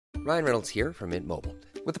Ryan Reynolds here from Mint Mobile.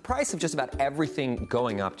 With the price of just about everything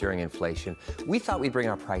going up during inflation, we thought we'd bring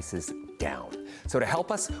our prices down. So to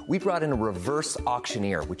help us, we brought in a reverse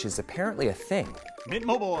auctioneer, which is apparently a thing. Mint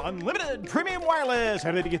Mobile Unlimited Premium Wireless.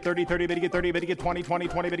 How to get 30, 30, bit to get 30, bit to get 20, 20,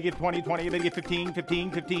 20, bit to get 20, 20, bit to get 15,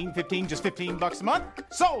 15, 15, 15, just $15 a month?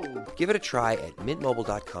 Sold! Give it a try at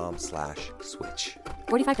mintmobile.com/switch.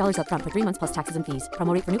 $45 up front for 3 months plus taxes and fees.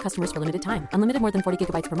 Promo rate for new customers for limited time. Unlimited more than 40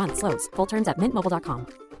 gigabytes per month. Slows full terms at mintmobile.com.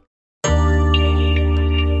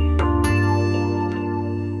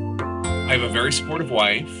 I have a very supportive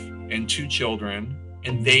wife and 2 children,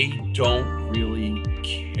 and they don't really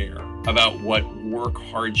care about what work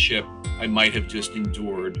hardship I might have just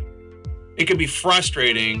endured. It can be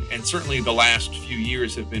frustrating, and certainly the last few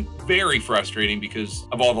years have been very frustrating because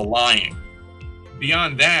of all the lying.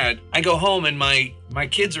 Beyond that, I go home and my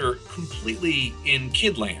kids are completely in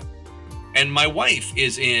kidland. And my wife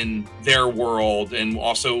is in their world and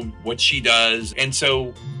also what she does. And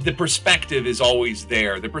so the perspective is always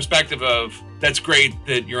there. The perspective of, that's great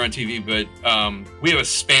that you're on TV, but we have a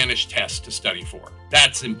Spanish test to study for.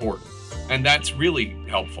 That's important. And that's really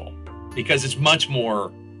helpful because it's much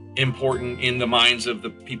more important in the minds of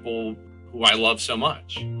the people who I love so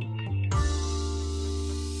much.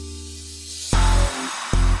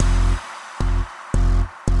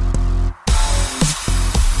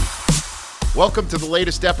 Welcome to the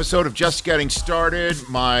latest episode of Just Getting Started.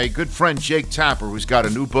 My good friend Jake Tapper, who's got a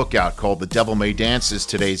new book out called The Devil May Dance, is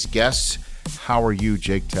today's guest. How are you,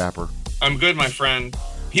 Jake Tapper? I'm good, my friend.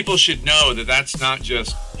 People should know that that's not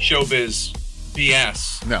just showbiz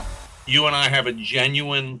BS. No. You and I have a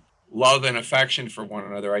genuine love and affection for one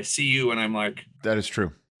another. I see you and I'm like... That is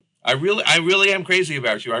true. I really am crazy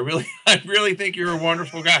about you. I really think you're a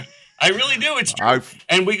wonderful guy. I really do. It's true.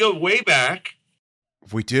 And we go way back.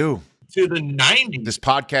 We do. To the 90s. This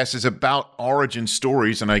podcast is about origin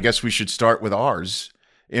stories, and I guess we should start with ours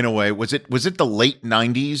in a way. Was it the late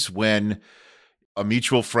 90s when a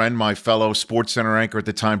mutual friend, my fellow SportsCenter anchor at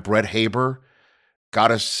the time, Brett Haber,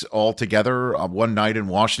 got us all together one night in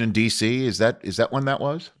Washington, D.C.? Is that when that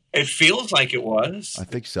was? It feels like it was. I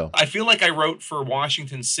think so. I feel like I wrote for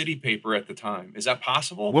Washington City paper at the time. Is that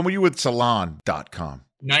possible? When were you with Salon.com?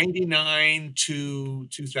 99 to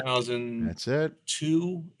 2000. That's it.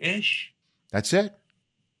 2-ish. That's it.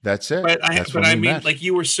 But I mean, like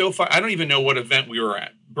you were so far. I don't even know what event we were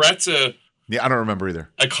at. Brett's I don't remember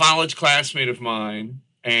either. A college classmate of mine,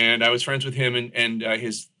 and I was friends with him and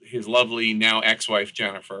his lovely now ex-wife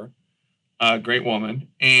Jennifer, great woman.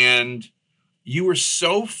 And you were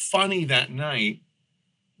so funny that night.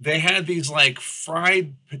 They had these like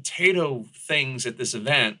fried potato things at this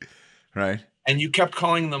event, right? And you kept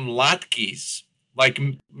calling them latkes, like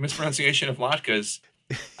mispronunciation of latkes.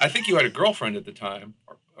 I think you had a girlfriend at the time,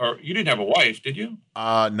 or you didn't have a wife, did you?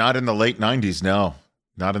 Not in the late 90s, no.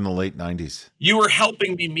 Not in the late 90s. You were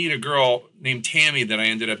helping me meet a girl named Tammy that I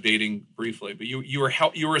ended up dating briefly, but you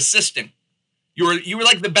were assisting. You were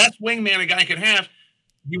like the best wingman a guy could have.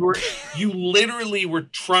 You literally were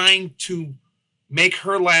trying to make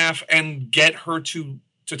her laugh and get her to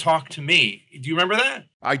talk to me. Do you remember that?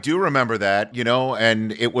 I do remember that,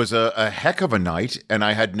 and it was a heck of a night, and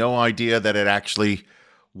I had no idea that it actually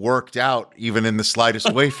worked out even in the slightest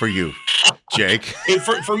way for you, Jake.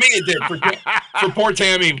 For me, it did. For poor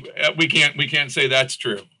Tammy, we can't say that's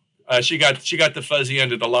true. She got the fuzzy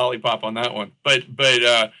end of the lollipop on that one, but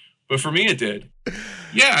for me, it did.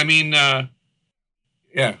 Yeah, I mean,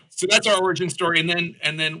 yeah. So that's our origin story, and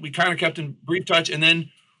then we kind of kept in brief touch, and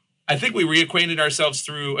then I think we reacquainted ourselves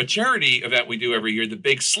through a charity event we do every year, the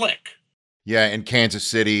Big Slick. Yeah, in Kansas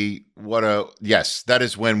City. Yes, that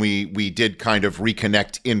is when we did kind of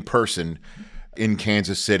reconnect in person in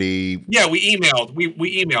Kansas City. Yeah, we emailed.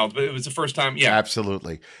 We emailed, but it was the first time. Yeah,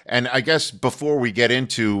 absolutely. And I guess before we get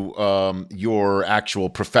into your actual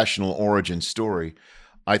professional origin story,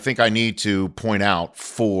 I think I need to point out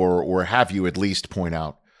or have you at least point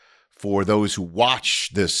out, for those who watch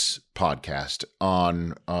this podcast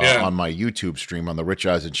on my YouTube stream, on the Rich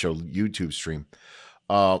Eisen Show YouTube stream,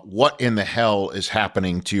 what in the hell is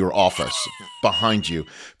happening to your office behind you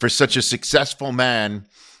for such a successful man?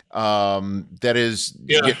 That is,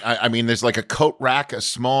 I mean, there's like a coat rack, a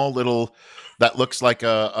small little that looks like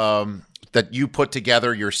that you put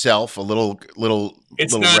together yourself, a little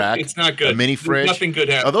rack. It's not good. A mini fridge. There's nothing good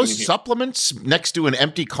happening. Are those supplements next to an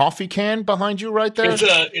empty coffee can behind you right there?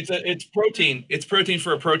 It's protein. It's protein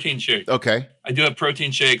for a protein shake. Okay. I do have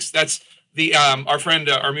protein shakes. That's the our friend,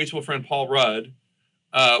 our mutual friend Paul Rudd.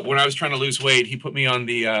 When I was trying to lose weight, he put me on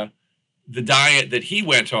the diet that he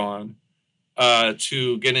went on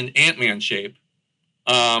to get in Ant-Man shape.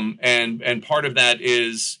 And part of that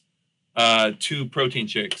is 2 protein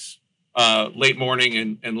shakes, late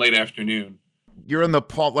morning and late afternoon. You're on the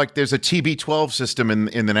Paul, like there's a TB12 system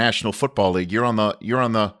in the National Football League. You're on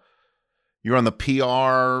the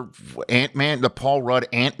PR Ant-Man, the Paul Rudd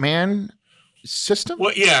Ant-Man system.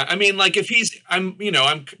 Well, yeah, I mean, like if I'm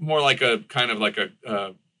more like a kind of like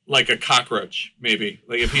a cockroach, maybe.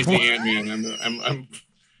 Like if he's the Ant-Man,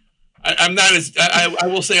 I'm not as I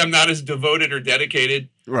will say I'm not as devoted or dedicated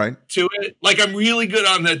to it. Like I'm really good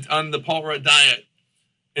on the Paul Rudd diet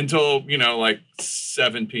until like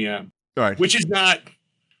 7 p.m. Right. Which is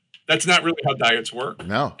that's not really how diets work.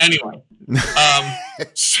 No. Anyway.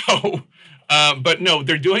 But no,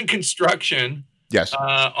 they're doing construction. Yes.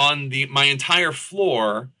 On my entire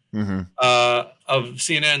floor of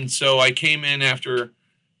CNN. So I came in after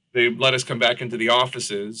they let us come back into the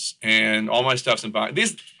offices, and all my stuff's in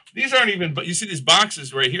boxes. These aren't even, but you see these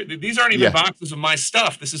boxes right here. These aren't even boxes of my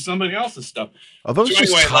stuff. This is somebody else's stuff. Are those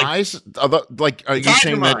just ties? Are you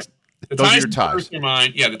saying that? The those ties are your ties. Are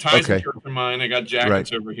mine. Yeah, the ties and shirts are mine. I got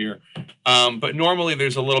jackets over here. But normally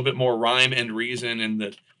there's a little bit more rhyme and reason, and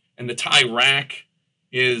the tie rack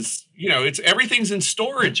is, everything's in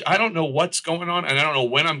storage. I don't know what's going on, and I don't know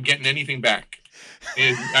when I'm getting anything back.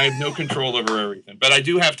 And I have no control over everything, but I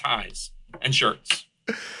do have ties and shirts.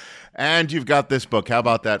 And you've got this book. How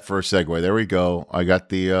about that for a segue? There we go. I got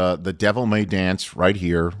the Devil May Dance right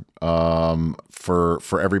here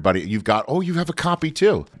for everybody. You have a copy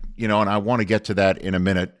too. And I want to get to that in a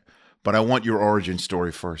minute, but I want your origin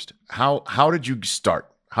story first. How did you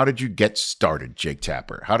start? How did you get started, Jake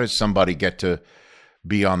Tapper? How does somebody get to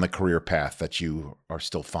be on the career path that you are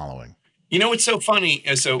still following? It's so funny.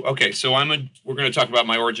 So we're going to talk about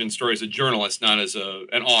my origin story as a journalist, not as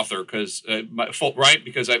an author, because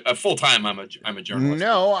because full time I'm a journalist.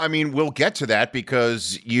 No, I mean we'll get to that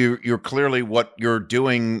because you're clearly what you're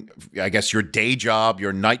doing. I guess your day job,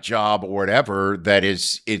 your night job, or whatever that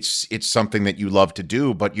is. It's something that you love to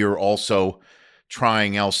do, but you're also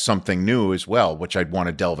trying else something new as well, which I'd want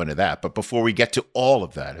to delve into that. But before we get to all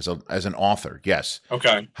of that, as an author, yes.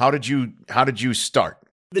 Okay. How did you start?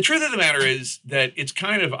 The truth of the matter is that it's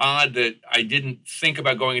kind of odd that I didn't think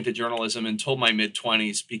about going into journalism until my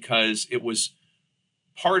mid-20s, because it was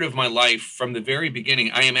part of my life from the very beginning.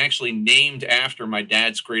 I am actually named after my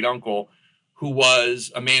dad's great uncle, who was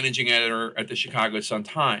a managing editor at the Chicago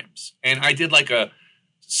Sun-Times. And I did like a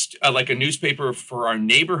newspaper for our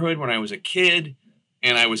neighborhood when I was a kid,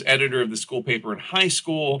 and I was editor of the school paper in high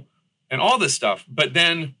school and all this stuff. But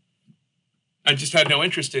then I just had no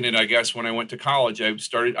interest in it, I guess. When I went to college, I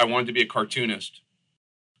wanted to be a cartoonist.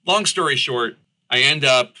 Long story short, I end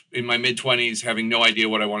up in my mid-20s having no idea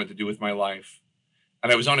what I wanted to do with my life.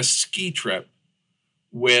 And I was on a ski trip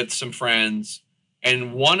with some friends,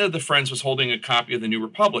 and one of the friends was holding a copy of the New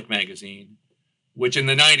Republic magazine, which in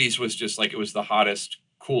the 90s was just like, it was the hottest,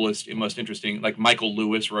 coolest, and most interesting. Like Michael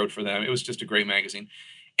Lewis wrote for them. It was just a great magazine.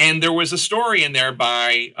 And there was a story in there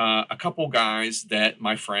by a couple guys that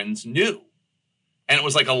my friends knew. And it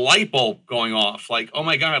was like a light bulb going off, like, oh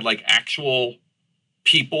my God, like actual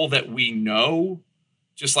people that we know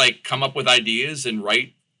just like come up with ideas and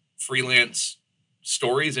write freelance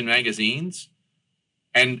stories in magazines.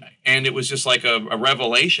 And it was just like a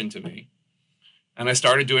revelation to me. And I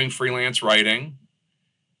started doing freelance writing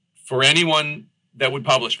for anyone that would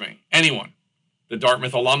publish me, anyone. The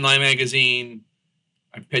Dartmouth Alumni Magazine.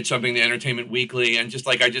 I pitched something to Entertainment Weekly, and just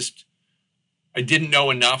like, I didn't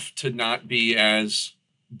know enough to not be as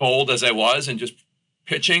bold as I was and just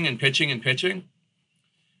pitching and pitching and pitching.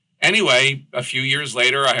 Anyway, a few years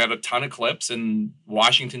later, I had a ton of clips, and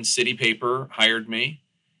Washington City Paper hired me.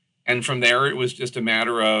 And from there, it was just a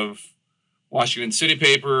matter of Washington City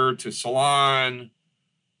Paper to Salon.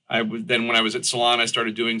 Then when I was at Salon, I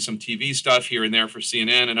started doing some TV stuff here and there for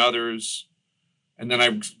CNN and others. And then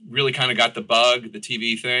I really kind of got the bug, the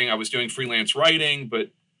TV thing. I was doing freelance writing,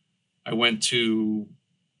 but I went to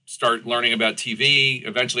start learning about TV.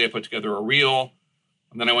 Eventually, I put together a reel.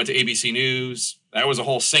 And then I went to ABC News. That was a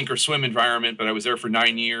whole sink or swim environment, but I was there for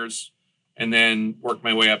 9 years, and then worked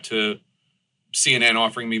my way up to CNN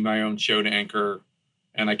offering me my own show to anchor.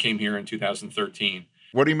 And I came here in 2013.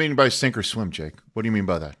 What do you mean by sink or swim, Jake? What do you mean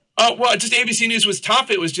by that? Oh, well, just ABC News was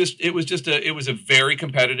tough. It was a very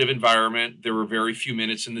competitive environment. There were very few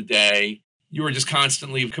minutes in the day. You were just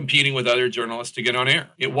constantly competing with other journalists to get on air.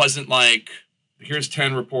 It wasn't like, here's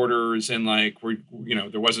 10 reporters and like,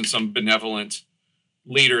 there wasn't some benevolent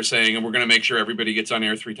leader saying, and we're going to make sure everybody gets on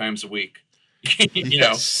air 3 times a week.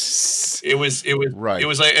 It was right.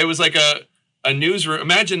 It was like a newsroom.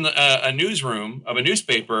 Imagine a newsroom of a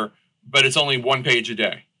newspaper, but it's only 1 page a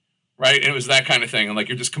day. Right. And it was that kind of thing. And like,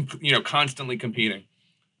 you're just, constantly competing.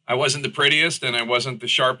 I wasn't the prettiest, and I wasn't the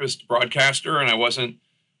sharpest broadcaster, and I wasn't.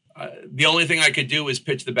 The only thing I could do was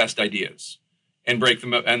pitch the best ideas and break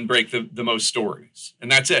the most stories,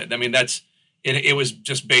 and that's it. I mean, that's it. It was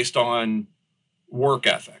just based on work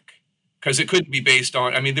ethic, because it couldn't be based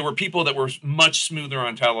on. I mean, there were people that were much smoother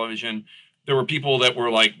on television. There were people that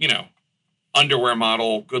were like, underwear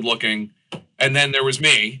model, good looking, and then there was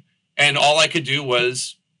me, and all I could do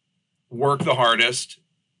was work the hardest,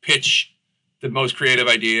 pitch the most creative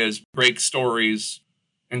ideas, break stories.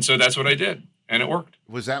 And so that's what I did. And it worked.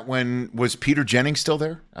 Was Peter Jennings still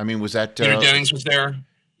there? I mean, was that... Peter Jennings was there.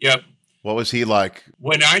 Yep. What was he like?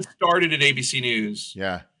 When I started at ABC News,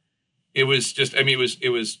 yeah, it was just, it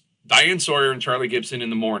was Diane Sawyer and Charlie Gibson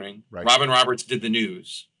in the morning. Right. Robin Roberts did the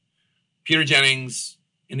news. Peter Jennings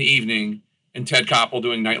in the evening, and Ted Koppel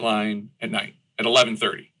doing Nightline at night at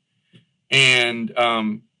 11:30. And,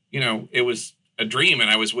 it was a dream, and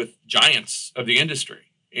I was with giants of the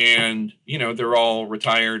industry, and they're all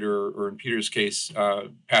retired or in Peter's case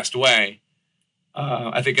passed away.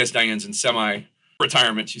 I think as Diane's in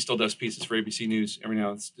semi-retirement, she still does pieces for ABC News every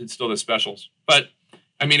now and then. It still does specials, but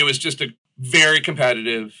it was just a very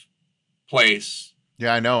competitive place.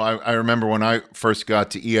 Yeah, I know. I remember when I first got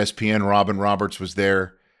to ESPN, Robin Roberts was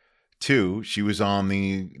there too. She was on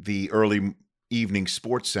the early evening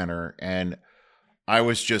Sports Center, and I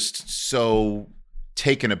was just so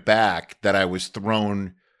taken aback that I was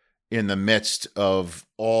thrown in the midst of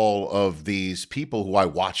all of these people who I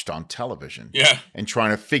watched on television. Yeah. And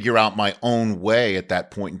trying to figure out my own way at that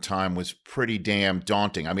point in time was pretty damn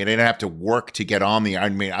daunting. I mean, I didn't have to work to get on the,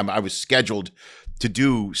 I was scheduled to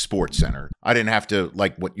do Sports Center. I didn't have to,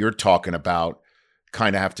 like what you're talking about,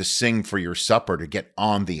 kind of have to sing for your supper to get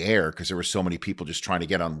on the air, because there were so many people just trying to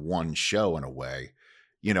get on one show in a way,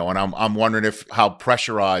 and I'm wondering how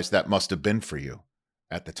pressurized that must have been for you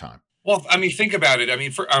at the time. Well, think about it.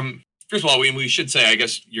 First of all, we should say, I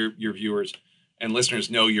guess your viewers and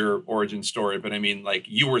listeners know your origin story, but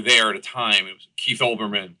you were there at a time. It was Keith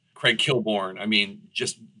Olbermann, Craig Kilborn.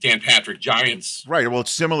 Just Dan Patrick, giants. Right. Well,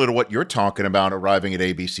 it's similar to what you're talking about arriving at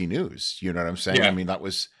ABC News. You know what I'm saying? Yeah. That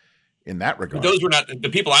was in that regard. But those were not the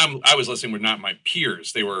people I was listening were not my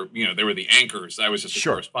peers. They were, they were the anchors. I was just a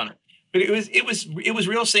correspondent. But it was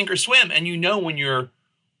real sink or swim. And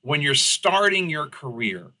when you're starting your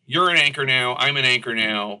career, you're an anchor now. I'm an anchor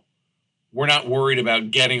now. We're not worried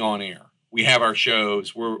about getting on air. We have our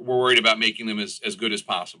shows. We're worried about making them as good as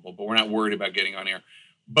possible, but we're not worried about getting on air.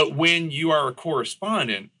 But when you are a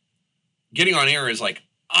correspondent, getting on air is like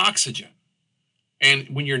oxygen. And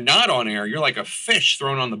when you're not on air, you're like a fish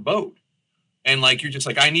thrown on the boat. And you're just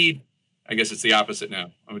like, I guess it's the opposite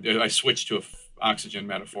now. I switched to a oxygen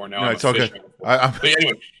metaphor now. No, it's all good. But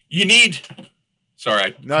anyway, you need.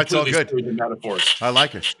 Sorry. No, it's all good. Metaphors. I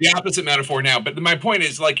like it. The opposite metaphor now. But my point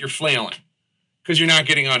is, you're flailing because you're not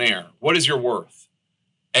getting on air. What is your worth?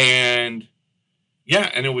 And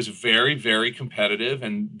and it was very, very competitive.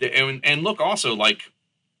 And look, also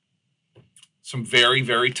some very,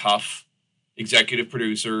 very tough executive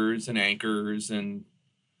producers and anchors and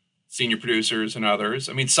senior producers and others.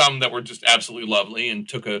 Some that were just absolutely lovely and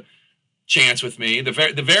took a chance with me.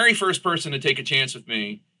 The very first person to take a chance with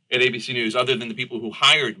me at ABC News, other than the people who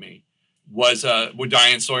hired me, was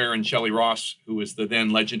Diane Sawyer and Shelley Ross, who was the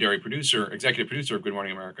then legendary executive producer of Good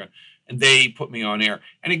Morning America. And they put me on air.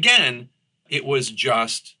 And again, it was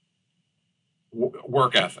just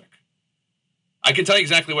work ethic. I can tell you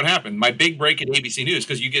exactly what happened. My big break at ABC News,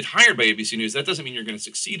 because you get hired by ABC News, that doesn't mean you're going to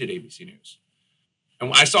succeed at ABC News.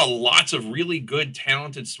 And I saw lots of really good,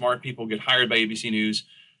 talented, smart people get hired by ABC News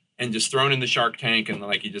and just thrown in the Shark Tank, and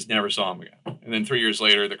you just never saw them again. And then 3 years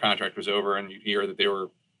later, the contract was over, and you'd hear that they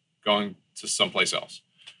were going to someplace else.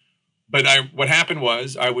 But what happened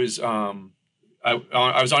was I was on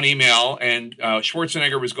email, and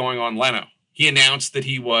Schwarzenegger was going on Leno. He announced that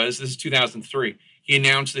this is 2003, he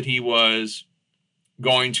announced that he was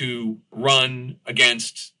going to run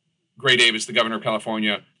against Gray Davis, the governor of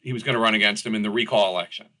California. He was going to run against him in the recall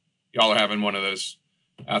election. Y'all are having one of those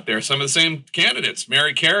out there. Some of the same candidates.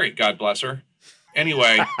 Mary Carey, God bless her.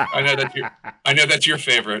 Anyway, I know that's your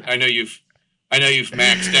favorite. I know you've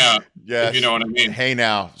maxed out. Yes. If you know what I mean. Hey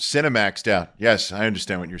now, Cinemaxed out. Yes, I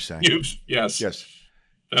understand what you're saying. Yes.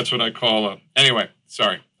 That's what I call them. Anyway,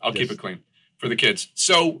 sorry. I'll keep it clean for the kids.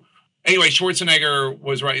 So anyway, Schwarzenegger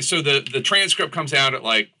was right. So the transcript comes out at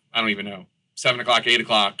I don't even know, 7 o'clock, 8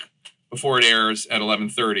 o'clock before it airs at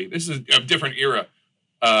 11:30. This is a different era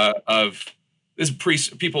of this.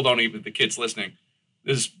 People don't even, the kids listening.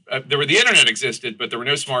 The internet existed, but there were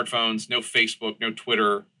no smartphones, no Facebook, no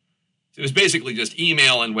Twitter. It was basically just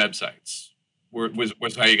email and websites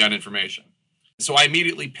was how you got information. So I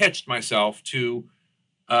immediately pitched myself to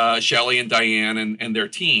Shelley and Diane and their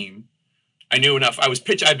team. I knew enough.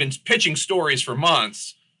 I've been pitching stories for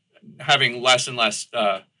months, having less and less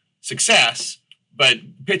success, but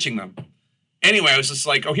pitching them. Anyway, I was just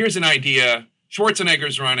like, oh, here's an idea.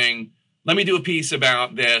 Schwarzenegger's running. Let me do a piece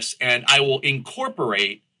about this, and I will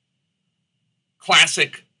incorporate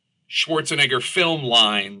classic Schwarzenegger film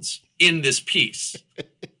lines in this piece.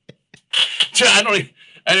 I don't know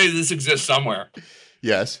this exists somewhere.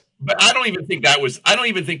 Yes. But I don't even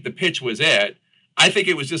think the pitch was it. I think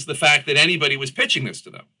it was just the fact that anybody was pitching this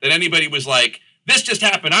to them. That anybody was like, this just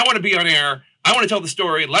happened. I want to be on air. I want to tell the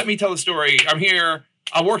story. Let me tell the story. I'm here.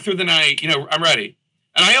 I'll work through the night. I'm ready.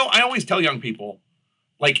 And I always tell young people,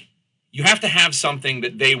 like, you have to have something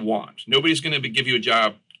that they want. Nobody's going to give you a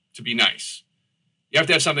job to be nice. You have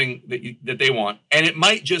to have something that they want. And it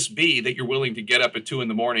might just be that you're willing to get up at 2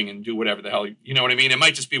 a.m. and do whatever the hell, you know what I mean? It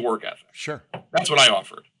might just be work ethic. Sure. That's what I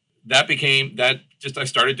offered. I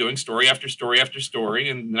started doing story after story after story.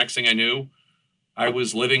 And the next thing I knew, I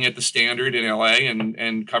was living at the Standard in LA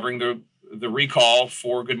and covering the recall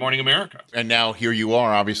for Good Morning America. And now here you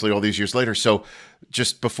are, obviously, all these years later. So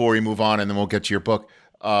just before we move on, and then we'll get to your book.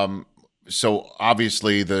 So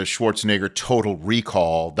obviously the Schwarzenegger Total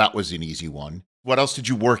Recall, that was an easy one. What else did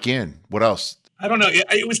you work in? What else? I don't know.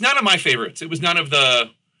 It was none of my favorites. It was none of the,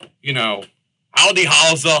 Howdy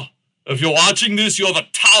Hauser. If you're watching this, you have a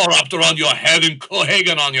towel wrapped around your head and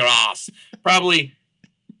Cohagen on your ass.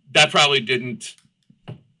 That probably didn't.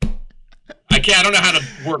 I don't know how to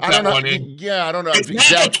work that one in. Yeah, I don't know.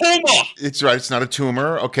 It's not a tumor. It's right. It's not a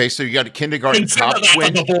tumor. Okay, so you got a kindergarten cop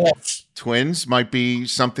twins might be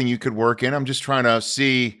something you could work in. I'm just trying to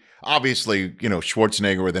see. Obviously,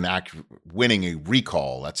 Schwarzenegger with winning a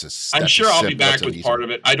recall. I'm sure I'll be back with part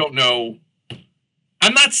of it. I don't know.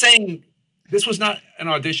 I'm not saying this was not an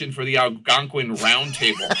audition for the Algonquin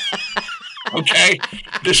Roundtable. Okay,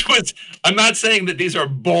 I'm not saying that these are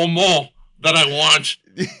bon mots that I want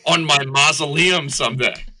on my mausoleum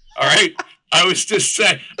someday. All right. I was just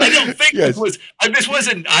saying, I don't think this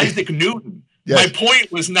wasn't Isaac Newton. Yes. My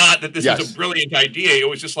point was not that this was a brilliant idea. It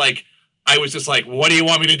was just like, I was just like, what do you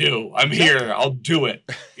want me to do? I'm here. I'll do it.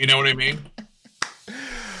 You know what I mean?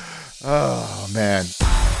 Oh, man.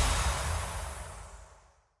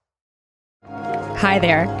 Hi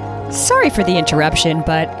there. Sorry for the interruption,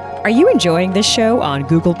 but are you enjoying this show on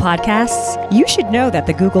Google Podcasts? You should know that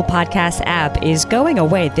the Google Podcasts app is going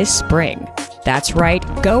away this spring. That's right,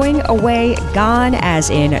 going away, gone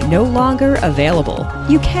as in no longer available.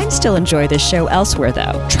 You can still enjoy this show elsewhere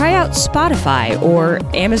though. Try out Spotify or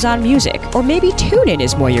Amazon Music, or maybe TuneIn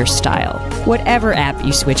is more your style. Whatever app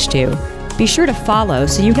you switch to, be sure to follow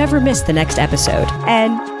so you never miss the next episode.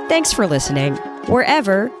 And thanks for listening,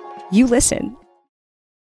 wherever you listen.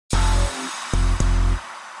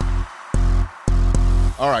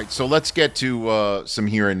 All right, so let's get to some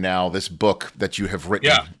here and now. This book that you have written.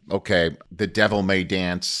 Yeah. Okay, The Devil May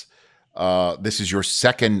Dance. This is your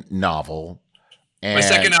second novel. And my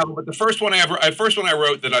second novel, but the first one I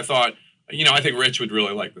wrote that I thought, I think Rich would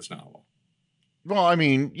really like this novel. Well, I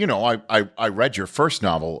mean, I read your first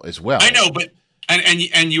novel as well. I know, but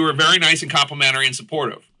and you were very nice and complimentary and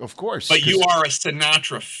supportive. Of course. But you are a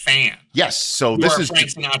Sinatra fan. Yes. So this is a Frank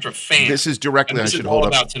Sinatra fan. This is directly. I should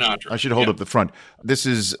hold up Sinatra. I should hold up the front. This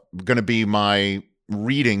is going to be my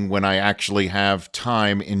reading when I actually have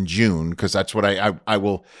time in June, because that's what I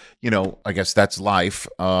will. I guess that's life.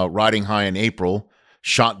 Riding High in April,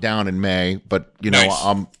 Shot Down in May. But nice.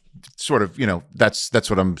 I'm sort of that's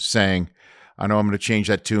what I'm saying. I know I'm going to change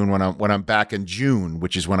that tune when I'm back in June,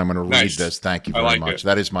 which is when I'm going to read this. Thank you very much.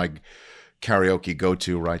 That is my karaoke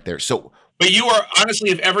go-to right there. So, but you are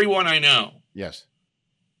honestly, of everyone I know. Yes.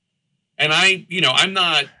 And I'm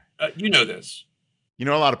not. You know this. You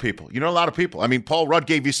know a lot of people. I mean, Paul Rudd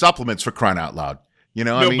gave you supplements, for crying out loud.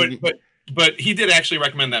 But he did actually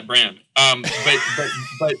recommend that brand.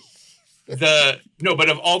 But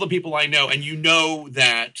of all the people I know, and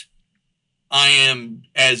that I am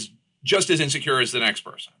just as insecure as the next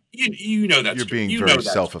person. You know that's true. You're being very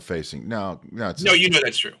self-effacing. No, that's no, you know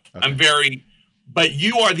that's true. Okay. But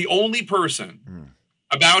you are the only person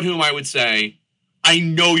about whom I would say, I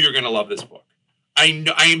know you're going to love this book. I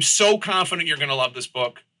am so confident you're going to love this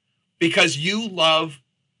book because you love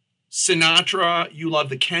Sinatra, you love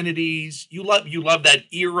the Kennedys, you love that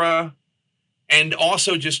era, and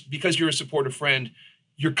also just because you're a supportive friend,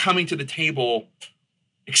 you're coming to the table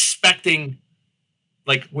expecting,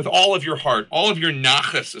 like, with all of your heart, all of your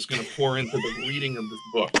nachas is going to pour into the reading of this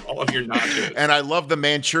book. All of your nachas. And I love the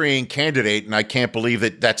Manchurian Candidate, and I can't believe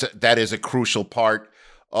that is a crucial part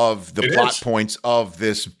of the plot points of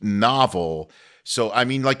this novel. So I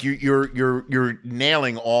mean, like you're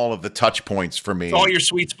nailing all of the touch points for me. It's all your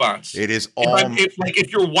sweet spots. It is all.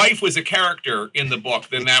 If your wife was a character in the book,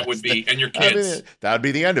 then that would be, and your kids. That would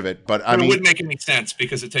be the end of it. But I mean, it wouldn't make any sense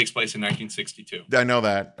because it takes place in 1962. I know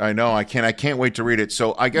that. I know. I can't wait to read it.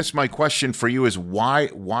 So I guess my question for you is why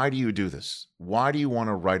do you do this? Why do you want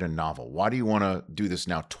to write a novel? Why do you want to do this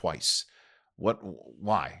now twice?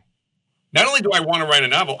 Why? Not only do I want to write a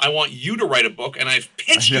novel, I want you to write a book, and I've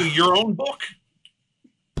pitched you your own book.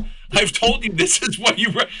 I've told you this is what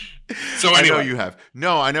you write. So anyway. I know you have.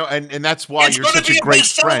 No, I know, and that's why you're such a great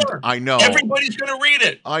friend. I know. Everybody's going to read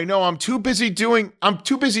it. I know. I'm too busy doing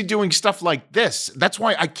stuff like this. That's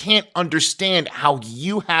why I can't understand how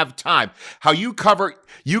you have time. How you cover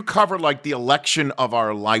like the election of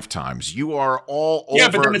our lifetimes. You are all over. Yeah,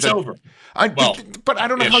 but then it's over. But I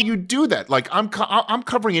don't know how you do that. Like I'm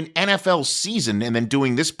covering an NFL season and then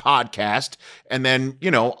doing this podcast, and then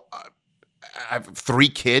I have 3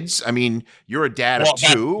 kids. I mean, you're a dad of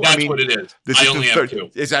 2. That's what it is. I only have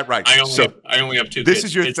 2. Is that right? I only have 2 This kids.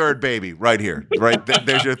 is your third baby right here, right?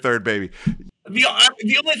 There's your third baby. The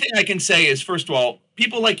only thing I can say is, first of all,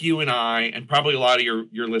 people like you and I, and probably a lot of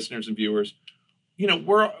your listeners and viewers,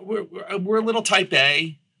 we're a little type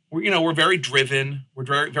A. We're very driven. We're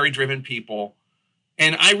very, very driven people.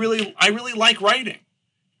 And I really like writing.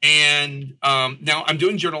 And now I'm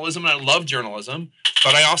doing journalism, and I love journalism,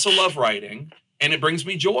 but I also love writing, and it brings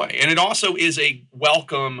me joy. And it also is a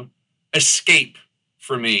welcome escape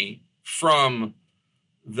for me from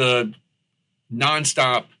the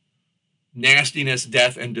nonstop nastiness,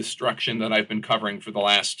 death, and destruction that I've been covering for the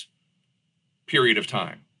last period of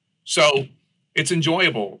time. So it's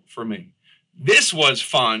enjoyable for me. This was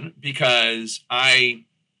fun because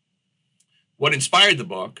what inspired the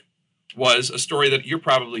book was a story that you're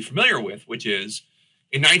probably familiar with, which is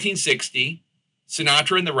in 1960,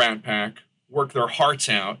 Sinatra and the Rat Pack worked their hearts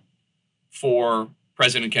out for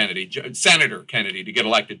President Kennedy, Senator Kennedy, to get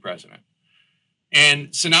elected president. And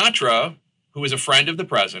Sinatra, who is a friend of the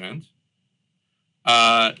president,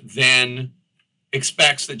 then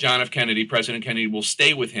expects that John F. Kennedy, President Kennedy, will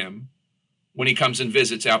stay with him when he comes and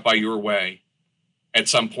visits out by your way at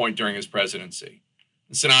some point during his presidency.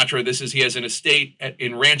 Sinatra, he has an estate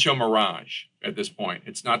in Rancho Mirage at this point.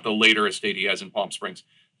 It's not the later estate he has in Palm Springs.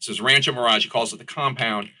 This is Rancho Mirage. He calls it the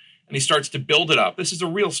compound, and he starts to build it up. This is a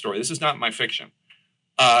real story. This is not my fiction.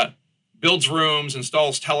 Builds rooms,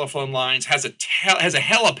 installs telephone lines, has a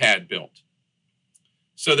helipad built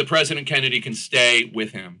so that President Kennedy can stay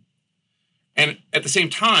with him. And at the same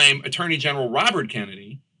time, Attorney General Robert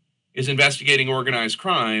Kennedy is investigating organized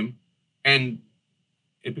crime, and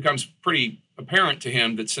it becomes pretty apparent to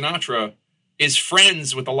him that Sinatra is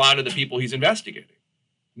friends with a lot of the people he's investigating,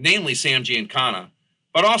 namely Sam Giancana,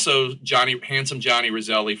 but also handsome Johnny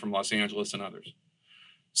Roselli from Los Angeles and others.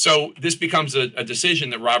 So this becomes a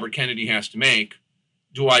decision that Robert Kennedy has to make.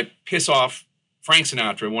 Do I piss off Frank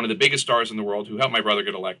Sinatra, one of the biggest stars in the world who helped my brother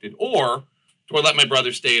get elected, or do I let my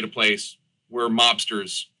brother stay at a place where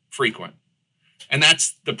mobsters frequent? And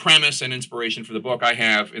that's the premise and inspiration for the book. I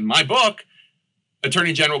have in my book,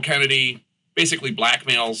 Attorney General Kennedy basically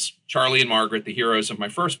blackmails Charlie and Margaret, the heroes of my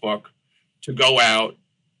first book, to go out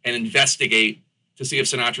and investigate to see if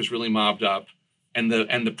Sinatra's really mobbed up. And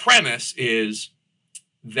the premise is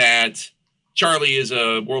that Charlie is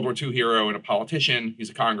a World War II hero and a politician. He's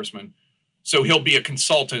a congressman. So he'll be a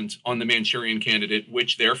consultant on the Manchurian Candidate,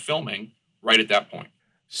 which they're filming right at that point.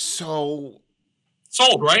 So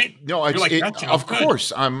sold, right? No, of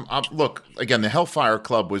course. I'm look, again, the Hellfire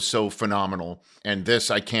Club was so phenomenal. And this,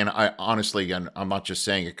 I honestly, again, I'm not just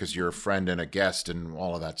saying it because you're a friend and a guest and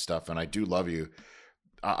all of that stuff. And I do love you.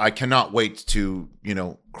 I cannot wait to,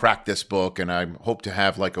 crack this book. And I hope to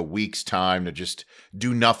have like a week's time to just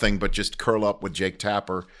do nothing but just curl up with Jake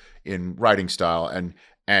Tapper in writing style. And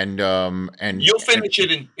you'll finish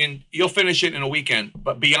it in a weekend.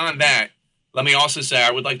 But beyond that, let me also say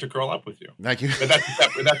I would like to curl up with you. Thank you.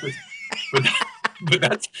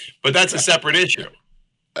 But that's a separate issue.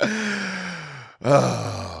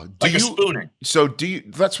 Like a spooning. So do you?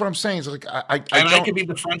 That's what I'm saying. Is like I could be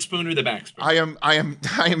the front spoon or the back spoon. I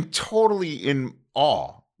am totally in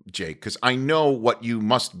awe, Jake, because I know what you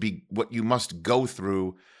must go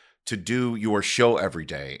through to do your show every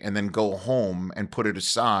day, and then go home and put it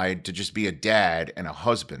aside to just be a dad and a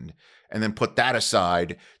husband, and then put that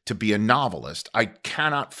aside to be a novelist. I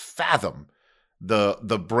cannot fathom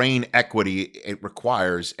the brain equity it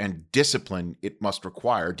requires and discipline it must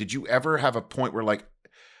require. Did you ever have a point where like,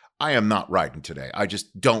 I am not writing today. I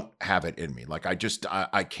just don't have it in me. Like I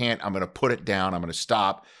can't, I'm going to put it down. I'm going to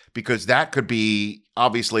stop, because that could be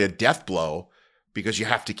obviously a death blow, because you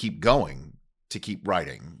have to keep going to keep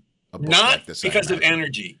writing a book Not like this? because of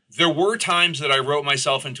energy. There were times that I wrote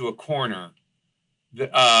myself into a corner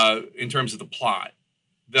in terms of the plot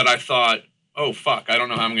that I thought, oh, fuck, I don't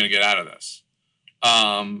know how I'm going to get out of this.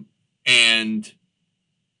 And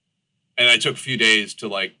I took a few days to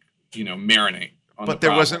marinate. But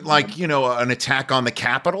there wasn't an attack on the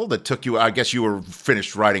Capitol that took you. I guess you were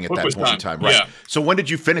finished writing at that point in time, right? Yeah. So when did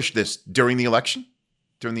you finish this? During the election?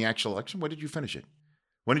 During the actual election? When did you finish it?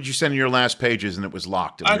 When did you send in your last pages and it was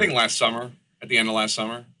locked? I think last summer. At the end of last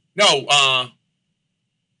summer. No.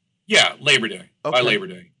 Labor Day. Okay. By Labor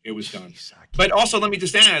Day, it was done. But also, let me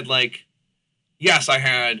just add, yes, I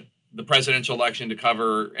had the presidential election to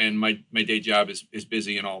cover, and my day job is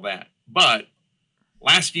busy and all that. But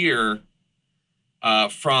last year,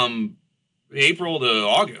 from April to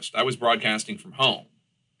August, I was broadcasting from home.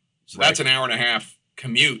 So that's an hour and a half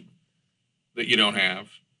commute that you don't have.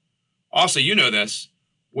 Also, you know this,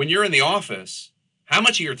 when you're in the office, how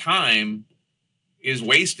much of your time is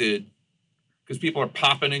wasted because people are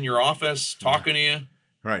popping in your office, talking to you?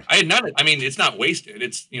 Right. It's not wasted.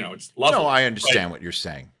 It's, it's lovely. No, I understand what you're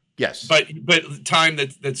saying. Yes. But time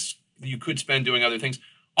that's you could spend doing other things.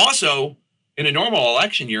 Also, in a normal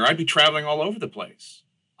election year, I'd be traveling all over the place.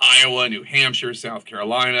 Iowa, New Hampshire, South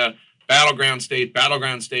Carolina, battleground state,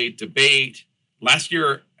 debate. Last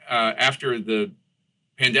year, after the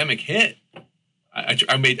pandemic hit, I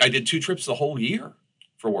did 2 trips the whole year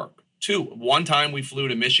for work. 2. One time we flew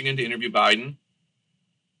to Michigan to interview Biden.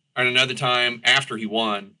 And another time after he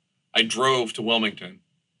won, I drove to Wilmington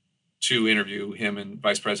to interview him and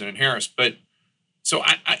Vice President Harris. But so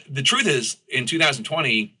the truth is, in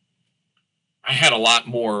 2020, I had a lot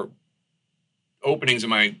more openings in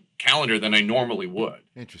my calendar than I normally would.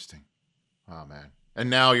 Interesting. Oh, man. And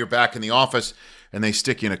now you're back in the office and they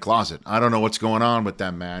stick you in a closet. I don't know what's going on with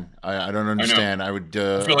them, man. I don't understand. I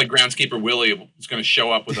feel like Groundskeeper Willie is going to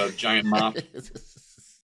show up with a giant mop.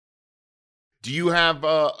 Do you have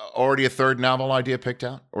already a third novel idea picked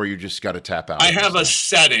out, or you just got to tap out? I have a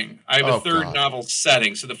setting. I have a third novel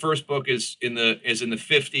setting. So the first book is in the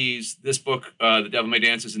 50s. This book, The Devil May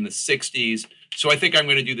Dance, is in the 60s. So I think I'm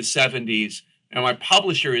going to do the 70s. And my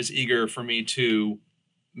publisher is eager for me to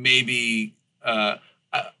maybe.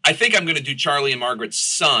 I think I'm going to do Charlie and Margaret's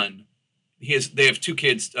son. They have 2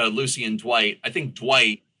 kids, Lucy and Dwight. I think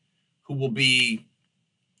Dwight, who will be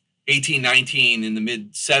 18, 19 in the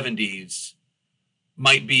mid 70s.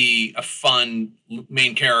 Might be a fun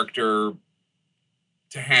main character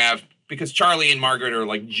to have, because Charlie and Margaret are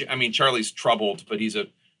Charlie's troubled, but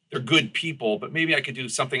they're good people, but maybe I could do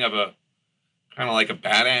something of a kind of like a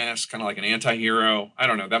badass, kind of like an anti-hero. I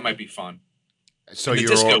don't know. That might be fun. So the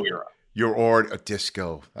disco era. A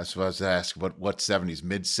disco. That's what I was asking. What 70s?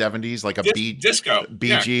 Mid 70s? Like a disco.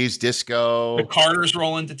 Bee Gees disco. The Carters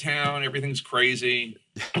roll into town. Everything's crazy.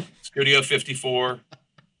 Studio 54.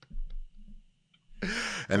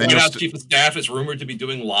 And then White House Chief of Staff is rumored to be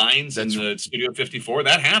doing lines in the Studio 54.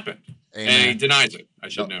 That happened. And he denies it. I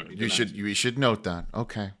should note. You should note that.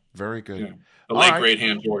 Okay. Very good. Yeah. The late great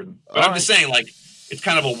Ham Jordan. But I'm just saying, it's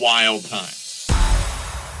kind of a wild time.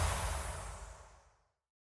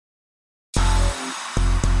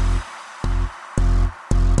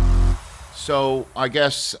 So I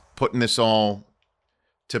guess putting this all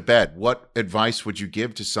to bed, what advice would you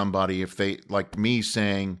give to somebody if they, like me,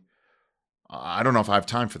 saying, I don't know if I have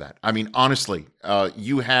time for that. I mean, honestly,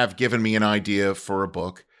 you have given me an idea for a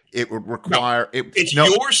book. It would require...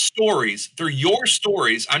 your stories. They're your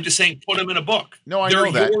stories. I'm just saying put them in a book. No, I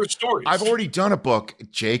know that. They're your stories. I've already done a book,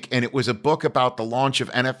 Jake, and it was a book about the launch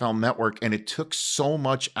of NFL Network, and it took so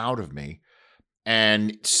much out of me.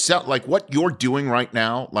 And what you're doing right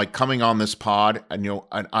now, like coming on this pod, and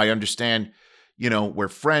I understand, we're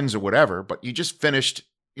friends or whatever, but you just finished,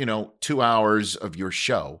 2 hours of your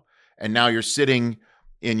show. And now you're sitting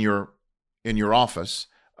in your office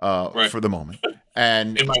for the moment.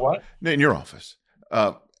 And in my what? In your office.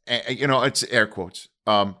 It's air quotes.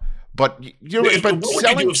 But what would you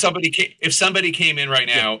do if somebody came in right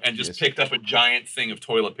now and just picked up a giant thing of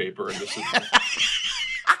toilet paper and this is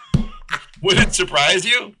would it surprise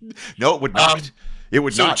you? No, it would not. It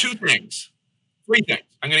would not. So 3 things.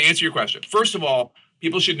 I'm going to answer your question. First of all,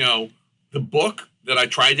 people should know the book that I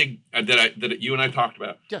tried to that you and I talked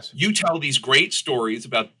about. Yes. You tell these great stories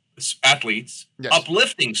about athletes,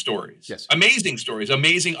 uplifting stories, amazing stories,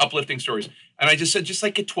 amazing uplifting stories. And I just said,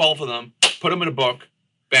 get 12 of them, put them in a book,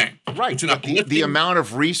 bang. Right. It's an uplifting. The amount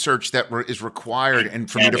of research that is required,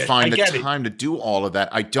 and for me to find the time to do all of that,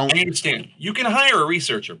 I understand. You can hire a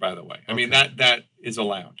researcher, by the way. I mean, that is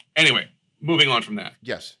allowed. Anyway, moving on from that.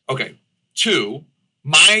 Yes. Okay. 2,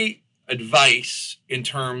 my advice in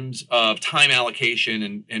terms of time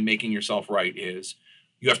allocation and making yourself right is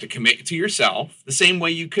you have to commit to yourself the same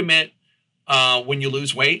way you commit when you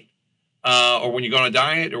lose weight or when you go on a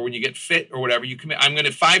diet or when you get fit or whatever. You commit,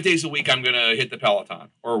 5 days a week, I'm going to hit the Peloton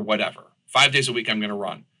or whatever. 5 days a week, I'm going to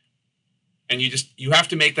run. And you have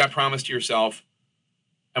to make that promise to yourself.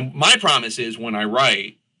 And my promise is when I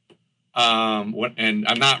write, and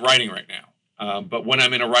I'm not writing right now, but when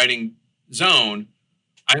I'm in a writing zone,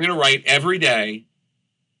 I'm going to write every day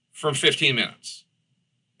for 15 minutes.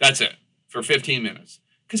 That's it, for 15 minutes.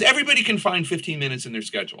 Because everybody can find 15 minutes in their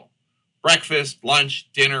schedule. Breakfast, lunch,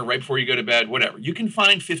 dinner, right before you go to bed, whatever. You can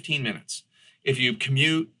find 15 minutes. If you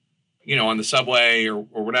commute, on the subway or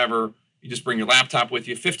whatever, you just bring your laptop with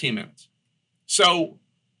you, 15 minutes. So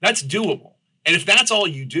that's doable. And if that's all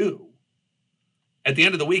you do, at the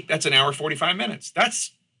end of the week, that's an hour, 45 minutes.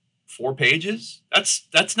 That's 4 pages.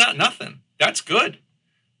 That's not nothing. That's good.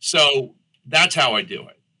 So that's how I do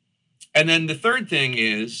it. And then the third thing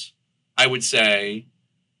is, I would say,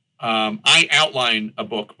 I outline a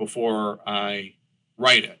book before I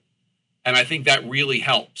write it. And I think that really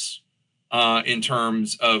helps in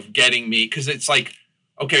terms of getting me, because it's like,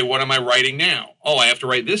 okay, what am I writing now? Oh, I have to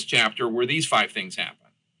write this chapter where these 5 things happen.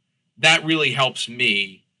 That really helps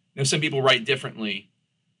me. Some people write differently.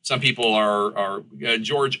 Some people are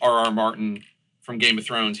George R.R. Martin from Game of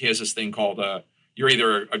Thrones. He has this thing called you're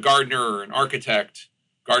either a gardener or an architect.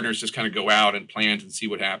 Gardeners just kind of go out and plant and see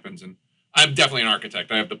what happens. And I'm definitely an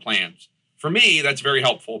architect. I have the plans. For me, that's very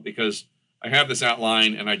helpful because I have this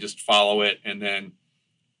outline and I just follow it. And then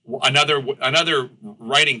another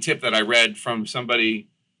writing tip that I read from somebody,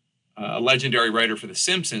 a legendary writer for The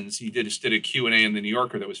Simpsons, he did a Q&A in the New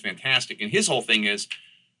Yorker that was fantastic. And his whole thing is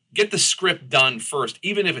get the script done first,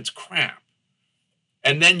 even if it's crap.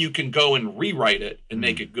 And then you can go and rewrite it and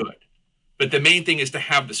make it good. But the main thing is to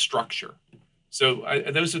have the structure. So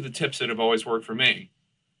those are the tips that have always worked for me.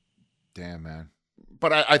 Damn, man.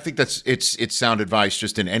 But I think it's sound advice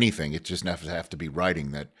just in anything. It just doesn't have to be writing.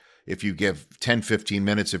 That if you give 10, 15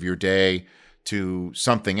 minutes of your day to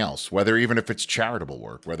something else, whether even if it's charitable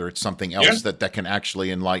work, whether it's something else that can actually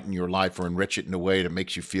enlighten your life or enrich it in a way that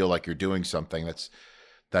makes you feel like you're doing something,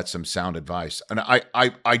 that's some sound advice. And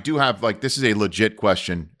I do have, like, this is a legit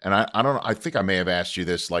question. And I think I may have asked you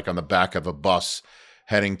this, like on the back of a bus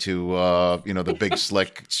heading to, the Big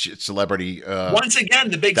Slick celebrity. Once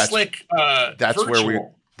again, the Big Slick.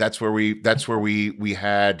 That's where we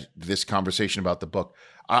had this conversation about the book.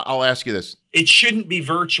 I'll ask you this. It shouldn't be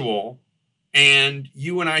virtual. And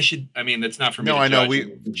you and I should, that's not for me. No, I know.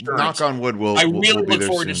 We knock on wood. I really look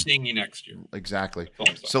forward to seeing you next year. Exactly.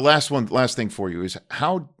 So last thing for you is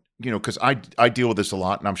how, because I deal with this a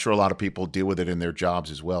lot, and I'm sure a lot of people deal with it in their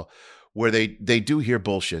jobs as well, where they do hear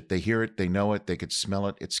bullshit. They hear it, they know it, they could smell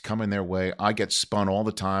it. It's coming their way. I get spun all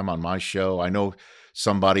the time on my show. I know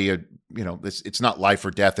somebody, it's not life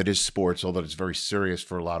or death. It is sports, although it's very serious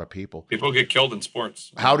for a lot of people. People get killed in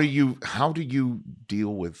sports. How do you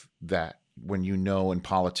deal with that? When in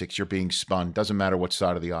politics you're being spun, doesn't matter what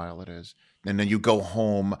side of the aisle it is, and then you go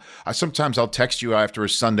home. Sometimes I'll text you after a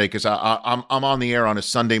Sunday because I'm on the air on a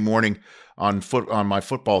Sunday morning on my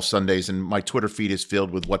football Sundays, and my Twitter feed is filled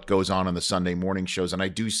with what goes on in the Sunday morning shows, and I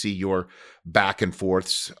do see your back and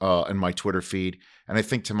forths in my Twitter feed, and I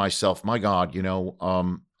think to myself, my God,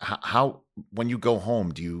 how when you go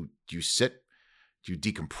home, do you sit, do you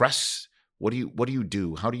decompress? What do you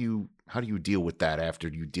do? How do you deal with that after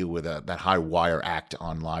you deal with that high wire act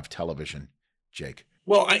on live television, Jake?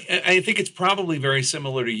 Well, I think it's probably very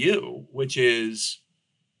similar to you, which is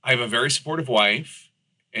I have a very supportive wife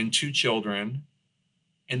and 2 children,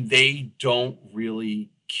 and they don't really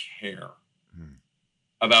care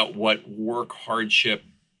about what work hardship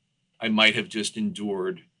I might have just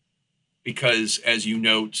endured. Because as you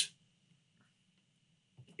note,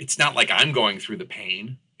 it's not like I'm going through the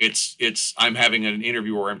pain. It's I'm having an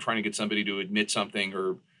interview where I'm trying to get somebody to admit something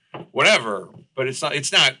or whatever, but it's not,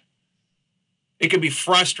 it can be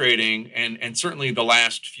frustrating. And certainly the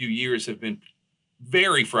last few years have been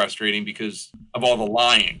very frustrating because of all the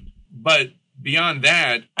lying. But beyond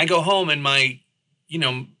that, I go home and my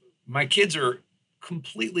kids are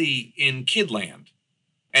completely in kid land,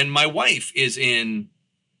 and my wife is in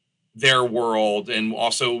their world and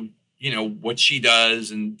also, what she does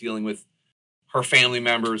and dealing with her family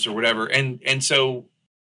members or whatever. And so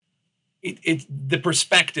the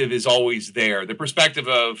perspective is always there. The perspective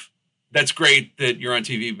of, that's great that you're on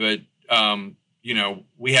TV, but,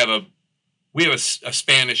 we have a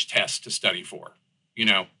Spanish test to study for,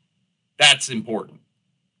 that's important.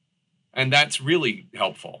 And that's really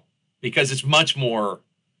helpful because it's much more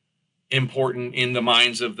important in the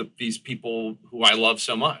minds of these people who I love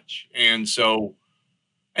so much. And so,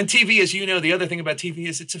 and TV, as you know, the other thing about TV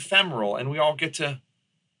is it's ephemeral, and we all get to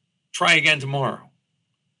try again tomorrow.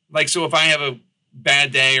 Like, so if I have a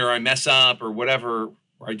bad day or I mess up or whatever,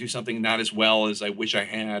 or I do something not as well as I wish I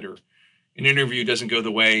had, or an interview doesn't go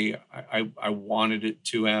the way I wanted it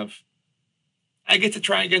to have, I get to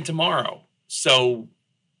try again tomorrow. So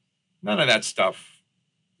none of that stuff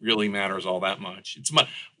really matters all that much. It's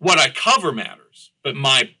what I cover matters, but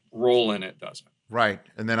my role in it doesn't. Right.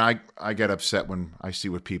 And then I get upset when I see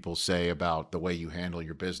what people say about the way you handle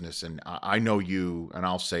your business. And I know you, and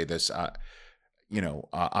I'll say this,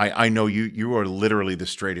 I know you are literally the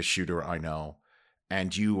straightest shooter I know.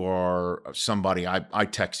 And you are somebody, I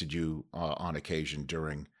texted you on occasion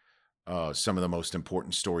during some of the most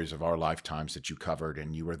important stories of our lifetimes that you covered,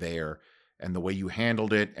 and you were there, and the way you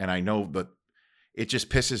handled it. And I know that it just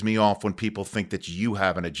pisses me off when people think that you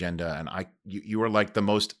have an agenda, and you are like the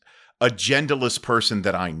most agendaless person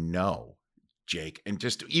that I know, Jake. And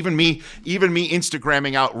just even me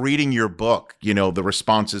Instagramming out, reading your book, the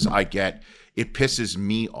responses I get, it pisses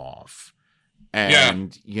me off.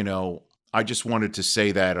 And, I just wanted to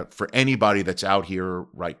say that for anybody that's out here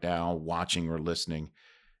right now watching or listening,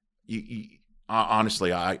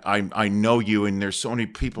 honestly, I know you, and there's so many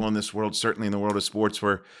people in this world, certainly in the world of sports,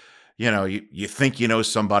 where, you think you know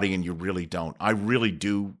somebody and you really don't. I really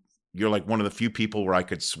do. You're like one of the few people where I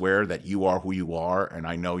could swear that you are who you are, and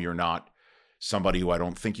I know you're not somebody who I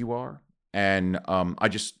don't think you are. And I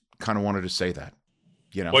just kind of wanted to say that,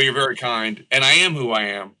 Well, you're very kind, and I am who I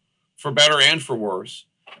am, for better and for worse.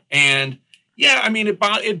 And yeah, I mean,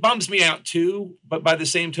 it bums me out too. But by the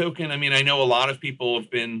same token, I mean, I know a lot of people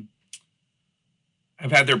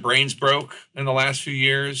have had their brains broke in the last few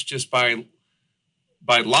years just by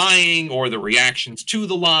lying, or the reactions to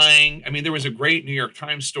the lying. I mean, there was a great New York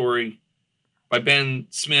Times story by Ben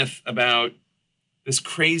Smith about this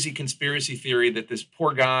crazy conspiracy theory that this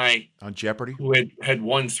poor guy on Jeopardy, who had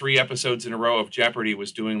won 3 episodes in a row of Jeopardy,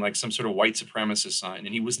 was doing like some sort of white supremacist sign,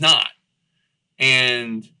 and he was not.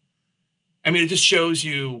 And I mean, it just shows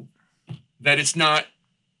you that it's not,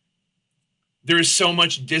 there is so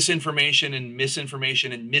much disinformation and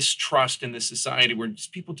misinformation and mistrust in this society where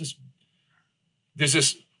there's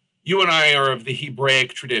this, you and I are of the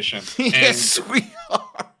Hebraic tradition. Yes, we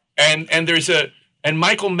are. And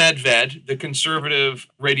Michael Medved, the conservative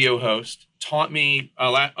radio host, taught me,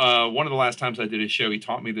 one of the last times I did his show, he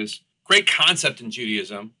taught me this great concept in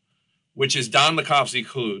Judaism, which is Dan L'chav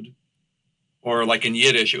Zichud. Or like in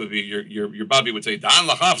Yiddish, it would be your Bobby would say Dan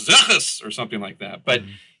L'chav Zechus or something like that. But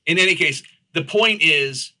in any case, the point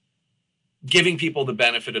is giving people the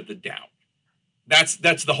benefit of the doubt. That's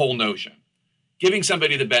the whole notion. Giving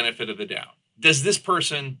somebody the benefit of the doubt.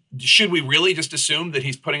 Should we really just assume that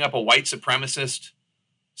he's putting up a white supremacist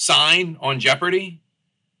sign on Jeopardy?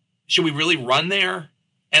 Should we really run there?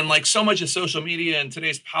 And like so much of social media and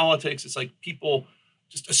today's politics, it's like people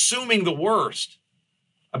just assuming the worst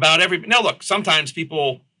about every. Now, look, sometimes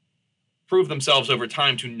people prove themselves over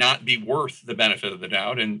time to not be worth the benefit of the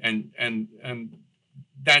doubt, and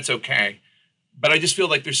that's okay. But I just feel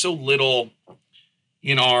like there's so little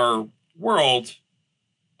in our world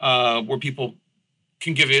where people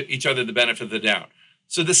can give each other the benefit of the doubt.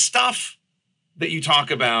 So the stuff that you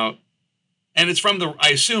talk about, and it's from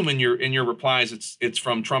I assume in your replies, it's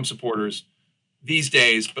from Trump supporters these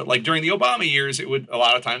days, but like during the Obama years, a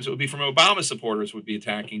lot of times it would be from Obama supporters would be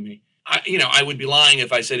attacking me. I would be lying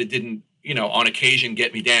if I said it didn't, on occasion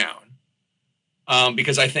get me down.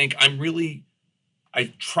 Because I think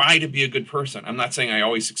I try to be a good person. I'm not saying I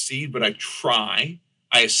always succeed, but I try,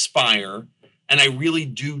 I aspire, and I really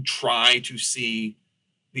do try to see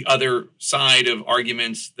the other side of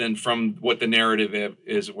arguments than from what the narrative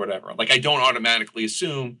is or whatever. Like I don't automatically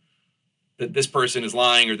assume that this person is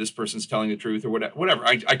lying or this person's telling the truth or whatever.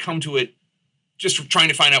 I come to it just trying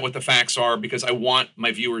to find out what the facts are because I want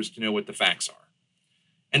my viewers to know what the facts are.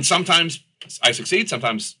 And sometimes I succeed,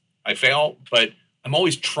 sometimes I fail, but I'm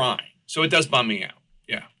always trying. So it does bum me out.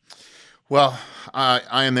 Yeah. Well,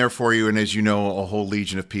 I am there for you. And as you know, a whole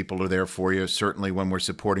legion of people are there for you, certainly when we're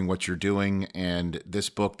supporting what you're doing. And this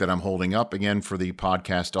book that I'm holding up again for the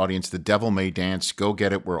podcast audience, The Devil May Dance, go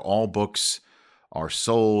get it where all books are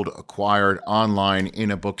sold, acquired online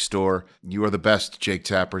in a bookstore. You are the best, Jake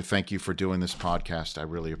Tapper. Thank you for doing this podcast. I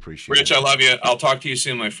really appreciate it. Rich, I love you. I'll talk to you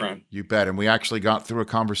soon, my friend. You bet. And we actually got through a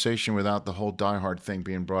conversation without the whole Die Hard thing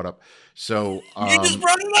being brought up. So you just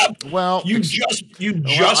brought it up. Well, you just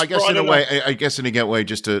I guess brought in a it way, up. I guess in a way,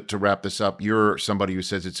 just to wrap this up, you're somebody who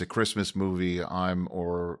says it's a Christmas movie. And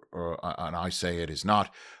I say it is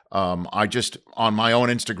not. I just, on my own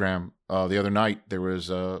Instagram the other night, there was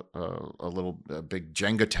a big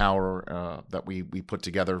Jenga tower that we put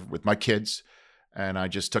together with my kids. And I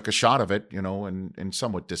just took a shot of it, in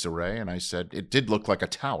somewhat disarray. And I said, it did look like a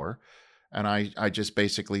tower. And I just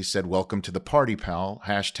basically said, welcome to the party, pal,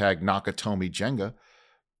 #Nakatomi Jenga.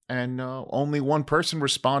 And only one person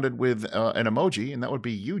responded with an emoji, and that would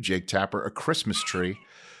be you, Jake Tapper, a Christmas tree.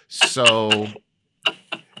 So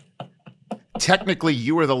technically,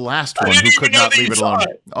 you were the last one who could not leave it alone.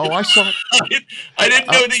 Oh, I saw it. I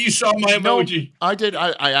didn't know that you saw my emoji. No, I did.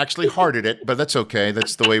 I actually hearted it, but that's okay.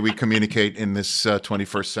 That's the way we communicate in this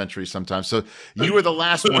 21st century sometimes. So you were the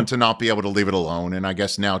last one to not be able to leave it alone, and I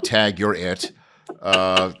guess now, Tag, you're it.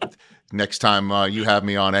 Next time you have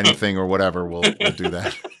me on anything or whatever, we'll do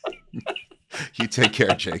that. You take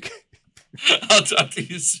care, Jake. I'll talk to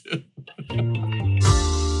you soon.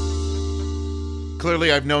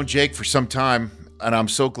 Clearly, I've known Jake for some time, and I'm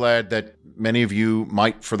so glad that many of you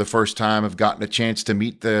might, for the first time, have gotten a chance to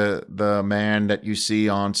meet the man that you see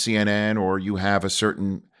on CNN, or you have a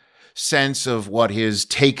certain sense of what his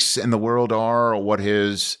takes in the world are, or what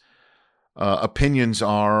his opinions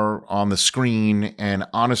are on the screen. And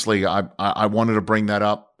honestly, I wanted to bring that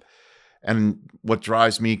up. And what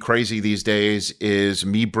drives me crazy these days is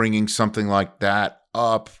me bringing something like that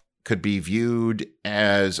up could be viewed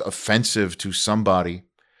as offensive to somebody.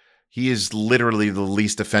 He is literally the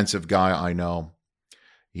least offensive guy I know.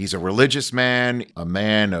 He's a religious man, a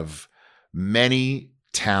man of many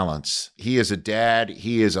talents. He is a dad.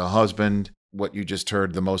 He is a husband. What you just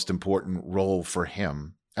heard, the most important role for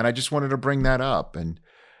him. And I just wanted to bring that up. And,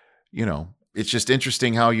 it's just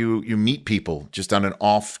interesting how you meet people just on an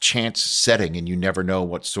off chance setting, and you never know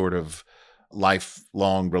what sort of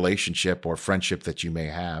lifelong relationship or friendship that you may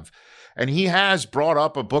have. And he has brought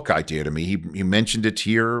up a book idea to me. He mentioned it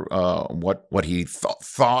here, what he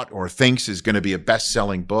thought or thinks is going to be a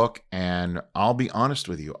best-selling book. And I'll be honest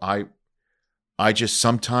with you, I just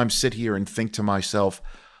sometimes sit here and think to myself,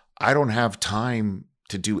 I don't have time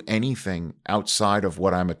to do anything outside of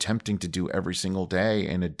what I'm attempting to do every single day,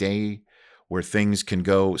 in a day where things can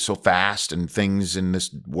go so fast and things in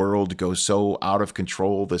this world go so out of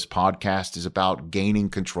control. This podcast is about gaining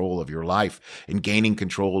control of your life and gaining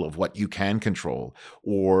control of what you can control,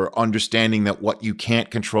 or understanding that what you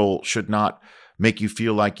can't control should not make you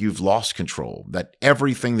feel like you've lost control, that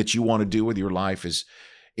everything that you want to do with your life is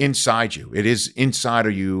inside you. It is inside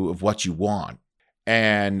of you of what you want.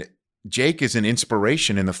 And Jake is an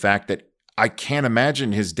inspiration in the fact that I can't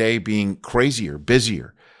imagine his day being crazier,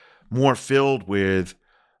 busier, more filled with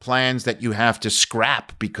plans that you have to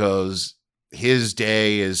scrap because his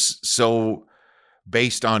day is so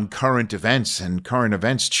based on current events, and current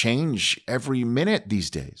events change every minute these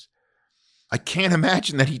days. I can't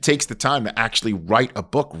imagine that he takes the time to actually write a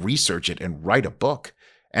book, research it, and write a book.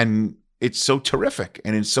 And it's so terrific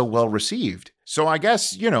and it's so well received. So I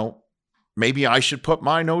guess, maybe I should put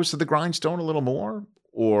my nose to the grindstone a little more,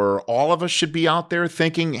 or all of us should be out there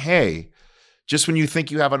thinking, hey, just when you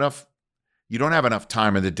think you don't have enough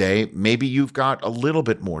time in the day, maybe you've got a little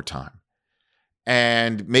bit more time.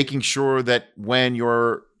 And making sure that when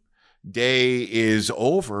your day is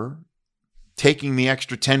over, taking the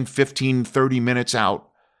extra 10, 15, 30 minutes out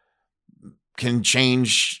can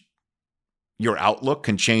change your outlook,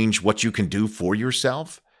 can change what you can do for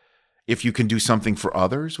yourself. If you can do something for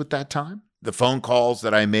others with that time. The phone calls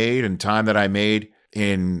that I made and time that I made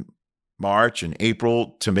in March and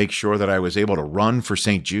April to make sure that I was able to run for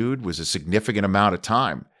St. Jude was a significant amount of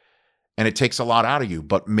time. And it takes a lot out of you.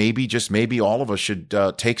 But maybe, just maybe, all of us should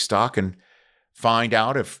take stock and find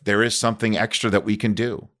out if there is something extra that we can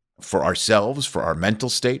do for ourselves, for our mental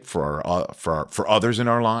state, for others in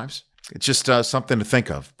our lives. It's just something to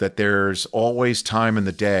think of, that there's always time in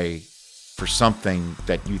the day for something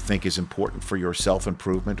that you think is important for your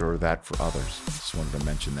self-improvement or that for others. Just wanted to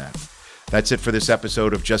mention that. That's it for this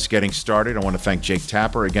episode of Just Getting Started. I want to thank Jake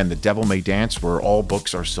Tapper. Again, The Devil May Dance, where all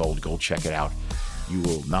books are sold. Go check it out. You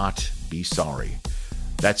will not be sorry.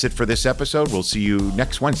 That's it for this episode. We'll see you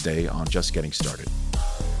next Wednesday on Just Getting Started.